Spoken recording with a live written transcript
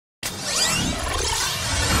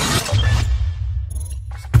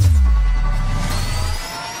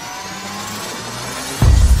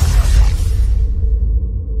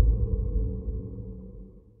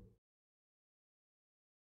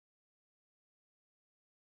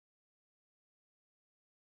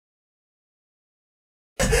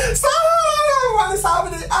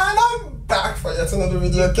family, and I'm back for yet another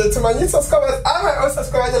video. Okay, to my new subscribers and my old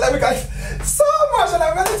subscribers, I love you guys so much, and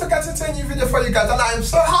I'm ready to get into a new video for you guys, and I'm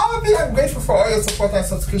so happy and grateful for all your support and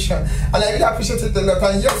subscription, and I really appreciate it a lot.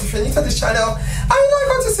 And yes, if you're new to this channel and you like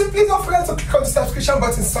what you see, please don't forget to click on the subscription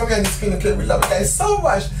button somewhere on the screen. Okay, we love you guys so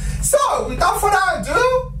much. So without further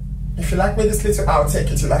ado, if you like me this little, I'll take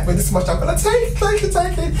it. You like me this much, I'm gonna take it. And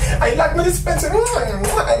you like me this painting,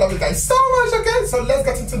 I love you guys so much. Okay, so let's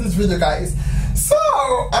get into this video, guys. So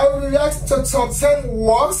I will be reacting to top 10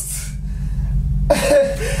 worst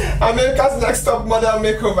America's Next Top Model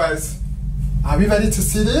makeovers. Are we ready to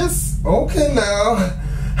see this? Okay, now,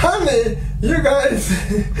 honey, you guys.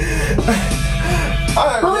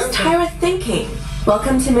 What was Tyra thinking?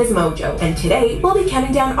 Welcome to Ms. Mojo, and today we'll be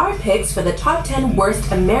counting down our picks for the top 10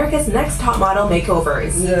 worst America's Next Top Model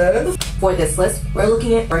makeovers. Yes. For this list, we're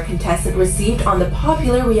looking at our contestant received on the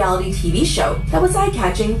popular reality TV show that was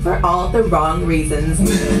eye-catching for all the wrong reasons.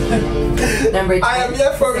 Number 10, I am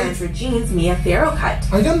here for Sandra Jean's Mia Farrow cut.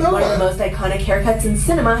 I don't know. One of the most iconic haircuts in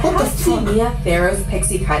cinema has to be Mia Farrow's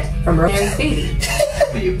pixie cut from Rosemary's Baby.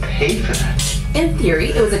 But you paid for that. In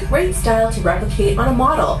theory, it was a great style to replicate on a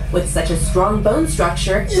model with such a strong bone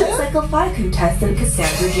structure as Cycle 5 contestant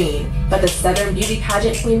Cassandra Jean. But the Southern beauty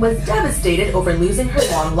pageant queen was devastated over losing her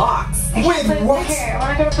long locks. Wait, what? When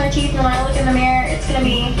I go to my teeth and when I look in the mirror, it's gonna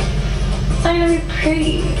be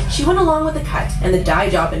pretty. She went along with the cut and the dye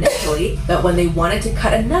job initially, but when they wanted to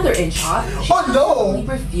cut another inch off, she absolutely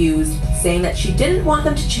refused, saying that she didn't want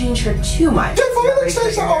them to change her too much. They've already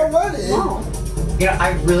changed her already. No. You know,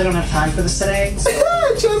 I really don't have time for this today. So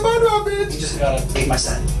you just gotta leave my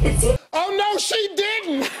set. Oh no, she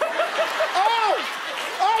didn't!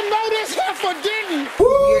 Oh no, this heifer didn't!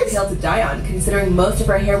 Weird hill to die on, considering most of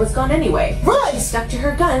her hair was gone anyway. Right! She stuck to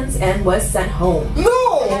her guns and was sent home.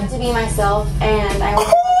 No! I have to be myself, and I want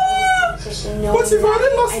to know. But you've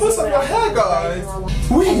already lost most of your hair, guys.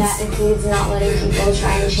 And that includes not letting people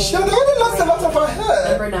try and change. She had already lost a lot of her hair.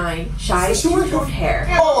 Number 9, Shy's two-toned hair.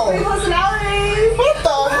 Oh! Personality. What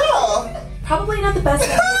the hell? Probably not the best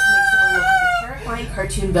idea to make someone look like a terrifying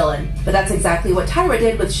cartoon villain, but that's exactly what Tyra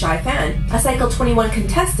did with Shy Fan, a Cycle 21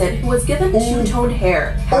 contestant who was given two-toned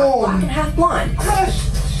hair, half black and half blonde.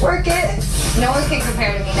 Work it. No one can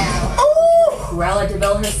compare to me now. Cruella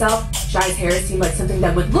DeVille herself, Shy's hair seemed like something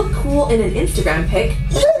that would look cool in an Instagram pic,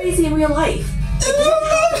 but crazy in real life.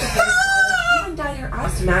 Even dyed her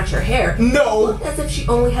eyes to match her hair. No. Looked as if she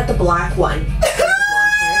only had the black one.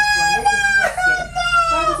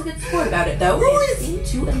 Shy was a good sport about it though, and seemed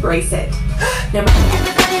to embrace it. Number 8,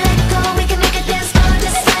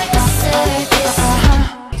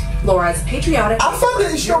 Laura's patriotic. I found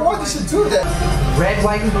the issue. What did she do then? Red,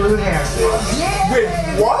 white, and blue hair. Yeah. Wait,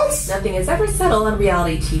 what? Nothing is ever settled on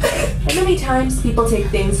reality TV, and many times people take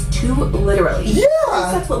things too literally. Yeah.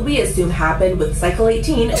 That's what we assume happened with Cycle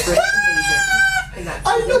 18, British Invasion.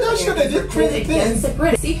 I know that show they did crazy things. The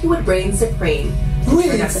British, see who would reign supreme.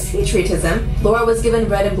 Wait. For the patriotism, Laura was given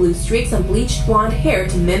red and blue streaks on bleached blonde hair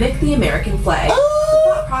to mimic the American flag. The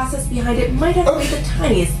thought process behind it might have made the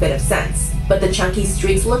tiniest bit of sense. But the chunky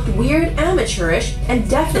streaks looked weird, amateurish, and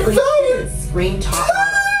definitely didn't scream top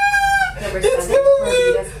model. Number 7,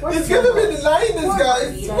 it's gonna be the lioness,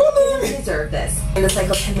 guys. Didn't deserve this. In the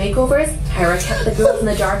Cycle 10 makeovers, Tyra kept the girls in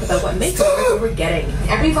the dark about what makeovers they were getting.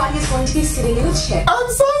 Everybody is going to be sitting in a chair. I'm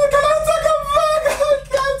sorry, can I take a back?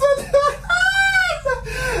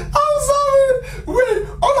 I'm sorry. Wait,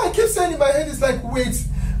 all I keep saying in my head is like, wait,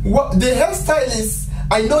 what? The hairstylist,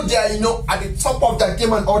 I know they are, you know, at the top of their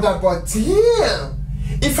game and all that, but damn,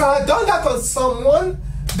 if I had done that on someone,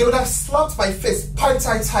 they would have slapped my face,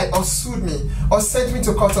 tight, or sued me, or sent me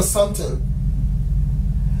to court or something.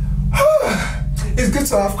 It's good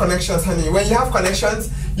to have connections, honey. When you have connections,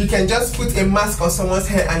 you can just put a mask on someone's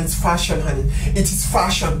hair and it's fashion, honey. It is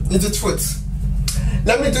fashion. It's the truth.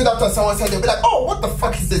 Let me do that on someone's head. They'll be like, oh, what the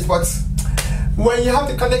fuck is this? But when you have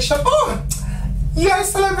the connection, oh, yeah,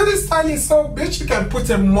 celebrity stylist, so bitch, you can put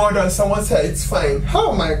a mod on someone's hair, it's fine.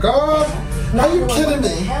 Oh my god, are you kidding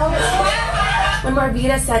me? When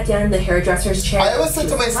Marvita sat down in the hairdresser's chair, I always say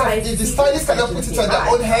to myself, if the stylist cannot put it on their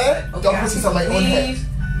own hair, don't put it on my own hair.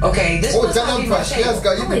 Okay, this was don't brush. Yes,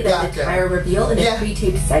 girl, you be black. Tyra revealed in a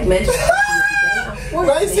pre-taped segment. When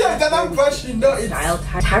I see a don't brush, you know it's style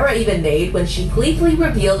Tyra even made when she gleefully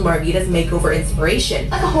revealed Marvita's makeover inspiration.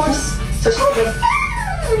 Like a horse. The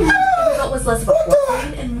result was less of a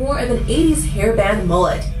porcelain and more of an 80s hairband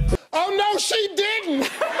mullet. Oh no, she didn't!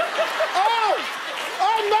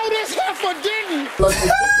 Oh no, this heifer didn't! Looked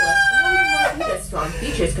ridiculous, and not even Marvita's strong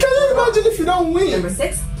features could Can you pull it off. imagine if you don't win? Number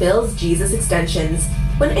 6, Bill's Jesus extensions.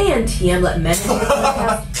 When A&TM let men into the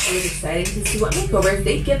contest, It was exciting to see what makeovers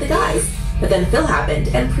they'd give the guys. But then Phil happened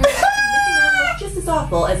and proved that making them look just as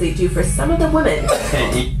awful as they do for some of the women.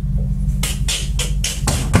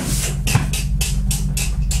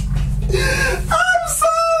 I'm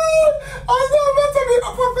sorry! I'm not meant to be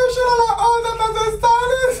a professional at all that understand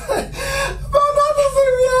this.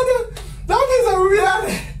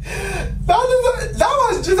 But that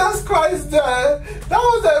was Jesus Christ there. That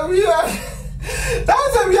was a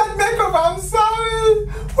weird makeup. I'm sorry.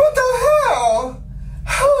 What the hell?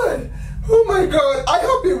 Oh my god. I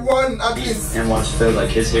hope he won at least. And watch Phil, like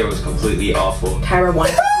his hair was completely awful. Tyra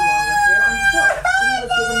wanted to see longer hair on Phil, and he was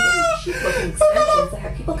given very cheap-looking extensions that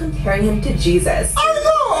had people comparing him to Jesus. I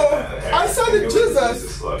know! I saw the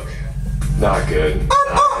Jesus. Look, not good. And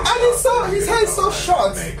his hair is so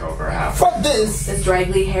short. Makeover half. For this. The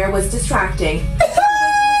straggly hair was distracting.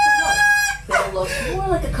 Phil looked more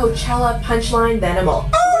like a Coachella punchline than a mole.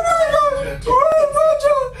 Oh my god!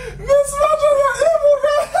 Miss Roger, you're evil,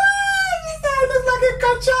 girl! You said it looks like a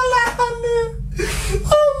Coachella, honey.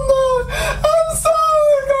 I'm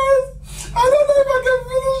sorry, guys. I don't know if I can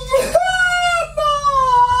finish it. No.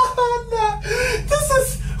 This is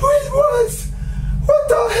who it was. What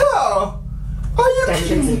the hell? Are you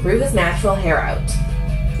Extensions and grew his natural hair out.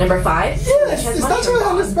 Number 5. Yes, is that your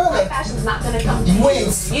hair is better? Fashion's not gonna come to Wait,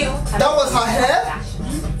 you. that was her hair?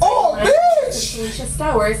 Oh, bitch! Felicia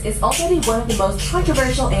Stowers is already one of the most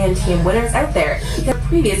controversial and team winners out there because of her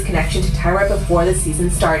previous connection to Tyra before the season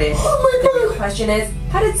started. Oh my The god! real question is,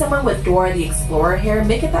 how did someone with Dora the Explorer hair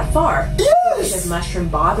make it that far? Felicia's Yes! mushroom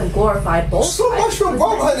bob and glorified bowl So cut mushroom was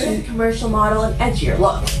bob, meant to honey. give the commercial model an edgier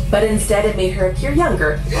look, but instead it made her appear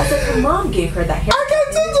younger, as if her mom gave her that hair. I can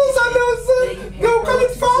do this, I know, no, call it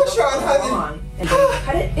fashion, honey. And when you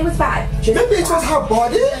cut it, it was bad. Just Maybe it was her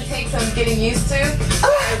body? It takes some getting used to.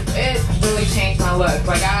 It really changed my look.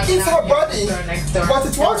 Like It's her body, but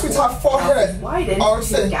it works with her forehead. widened I would to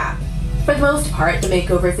say. the gap. For the most part, the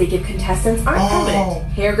makeovers they give contestants aren't permanent.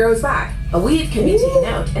 Hair grows back, a weave can be taken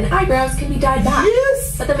out, and eyebrows can be dyed back.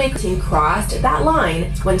 Yes! But the makeup team crossed that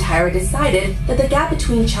line when Tyra decided that the gap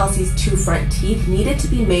between Chelsea's 2 front teeth needed to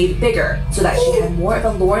be made bigger so that she had more of a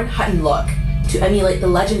Lauren Hutton look. To emulate the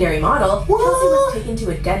legendary model, Chelsea was taken to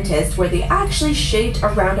a dentist where they actually shaved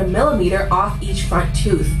around 1 millimeter off each front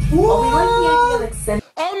tooth. While we like the idea of accentuating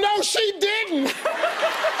Oh no, she didn't!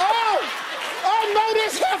 Oh no,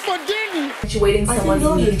 this heifer didn't! someone's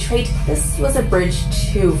unique trait, this was a bridge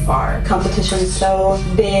too far. Competition's so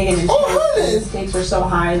big and intense, honey. and the stakes were so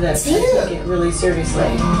high that I took it really seriously.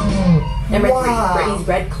 Number 3, Wow. Britney's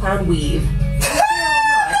red clown weave.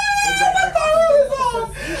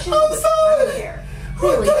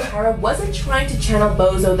 Clearly, Tyra wasn't trying to channel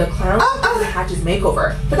Bozo the Clown to Hatch's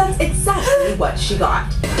makeover, but that's exactly what she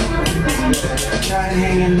got. Try to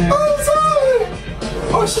hang in there. I'm sorry!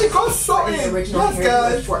 Oh, she got so The in. original Yes, hairdo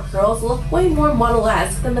guys. with short curls looked way more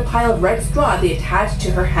model-esque than the pile of red straw they attached to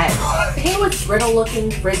her head. The hair was brittle-looking,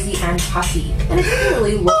 frizzy, and puffy, and it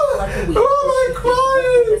clearly looked like a weave. Oh my god!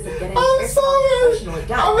 I'm sorry!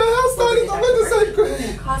 I'm a hairstylist, I'm going to say good.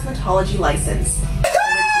 Cosmetology license.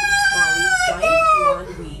 Molly's giant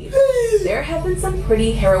blonde weave. There have been some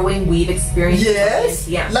pretty harrowing weave experiences.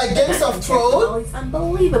 Yes, like Games of Thrones. Molly's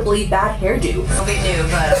unbelievably bad hairdo. a bit new,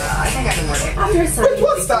 but I think I can work it. After Sunny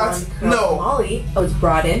what's that? No. Molly was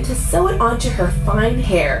brought in to sew it onto her fine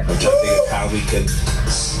hair. I'm trying to think of how we could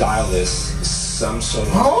style this some sort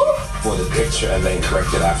of for the picture and then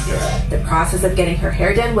correct it after. The process of getting her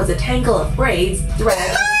hair done was a tangle of braids, threads,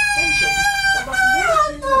 and extensions that looked more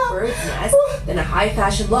like a bird's nest than a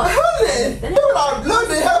high-fashion look. Honey, Then you are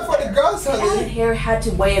bloody hair for the girls, the added honey. hair had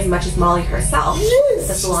to weigh as much as Molly herself. Yes,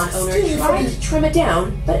 The salon owner skinny tried for to trim it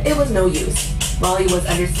down, but it was no use. Molly was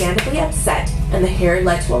understandably upset, and the hair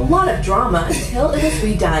led to a lot of drama until it was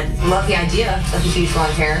redone. Love the idea of the huge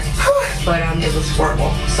blonde hair, but it was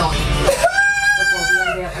horrible. So Before we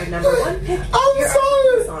unveil our number 1 pick, I'm here sorry.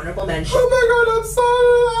 are his honorable mentions. Oh my god, I'm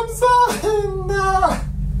sorry. No.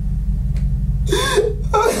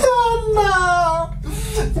 No.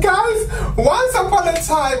 Guys, once upon a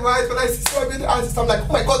time, right, when I see celebrity artists, I'm like,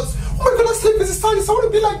 oh my god, let's sleep with the stylist. I want to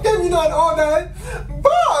be like them, and all that.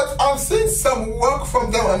 But I've seen some work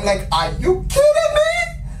from them. I'm like, are you kidding me?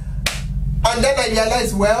 And then I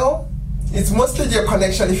realized, well, it's mostly your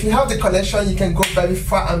connection. If you have the connection, you can go very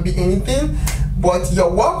far and be anything. But your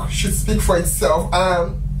work should speak for itself.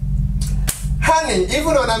 Honey,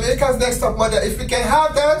 even on America's Next Top Model, if we can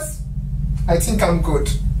have that, I think I'm good.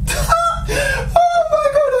 Oh my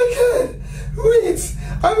god, I can't. Wait.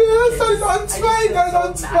 I'm trying, guys,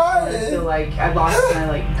 I'm I trying. feel like I lost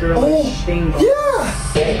my girlish thing. Yeah.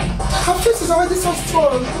 Her face is already so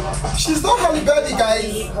strong. She's not Halle Berry,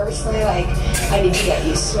 guys. Me personally, like, I need to get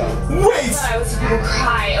used to it. Wait! I was people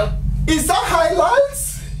cry. Is that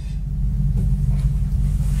highlights?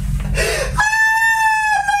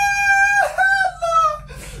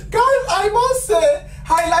 Guys, I must say,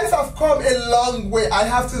 highlights have come a long way. I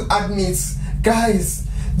have to admit, guys,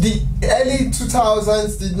 the early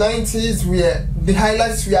 2000s, the 90s, where the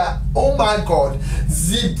highlights were, oh my god,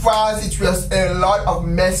 zebras. It was a lot of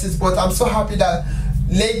messes, but I'm so happy that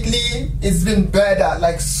lately it's been better,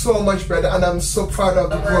 like so much better, and I'm so proud of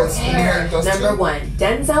the growth in the hair industry. Number 1,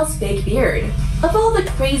 Denzel's fake beard. Of all the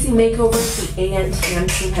crazy makeovers the ANTM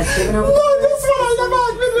team has given over the years, this one I never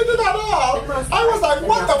agreed with it at all. I was like,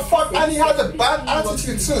 what the fuck? And he has a bad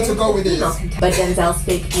attitude too to go with it. But Denzel's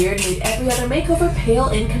fake beard made every other makeover pale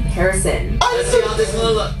in comparison. Let's see how this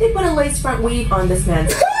will look. They put a lace front weave on this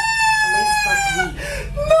man's head. A lace front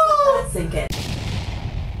weave. No! Let that sink in.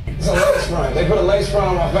 It's a lace front. They put a lace front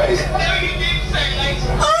on my face.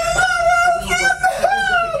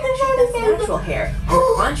 Natural hair.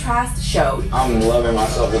 The contrast showed. I'm loving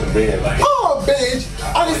myself with the beard. Oh, bitch!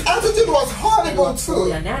 And his attitude was horrible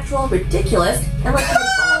Totally too. unnatural, ridiculous, and like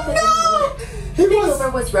all of it in one. He The was.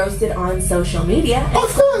 makeover was roasted on social media and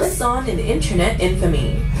Of course. lives on in internet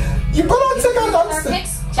infamy. You better take out that.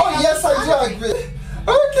 Oh yes, I do agree.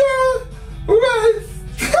 Okay, wait.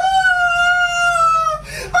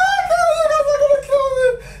 Okay, you guys are gonna kill me.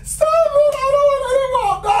 Stop it! I don't want any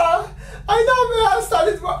more. God, I know my hair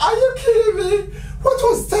started, but are you kidding me? What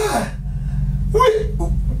was that? Wait,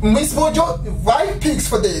 Miss Mojo, write pics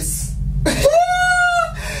for this.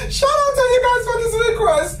 Shout out to you guys for this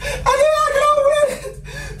request. And then I cannot wait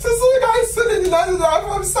to see you guys soon in the 99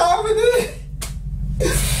 from Saturday.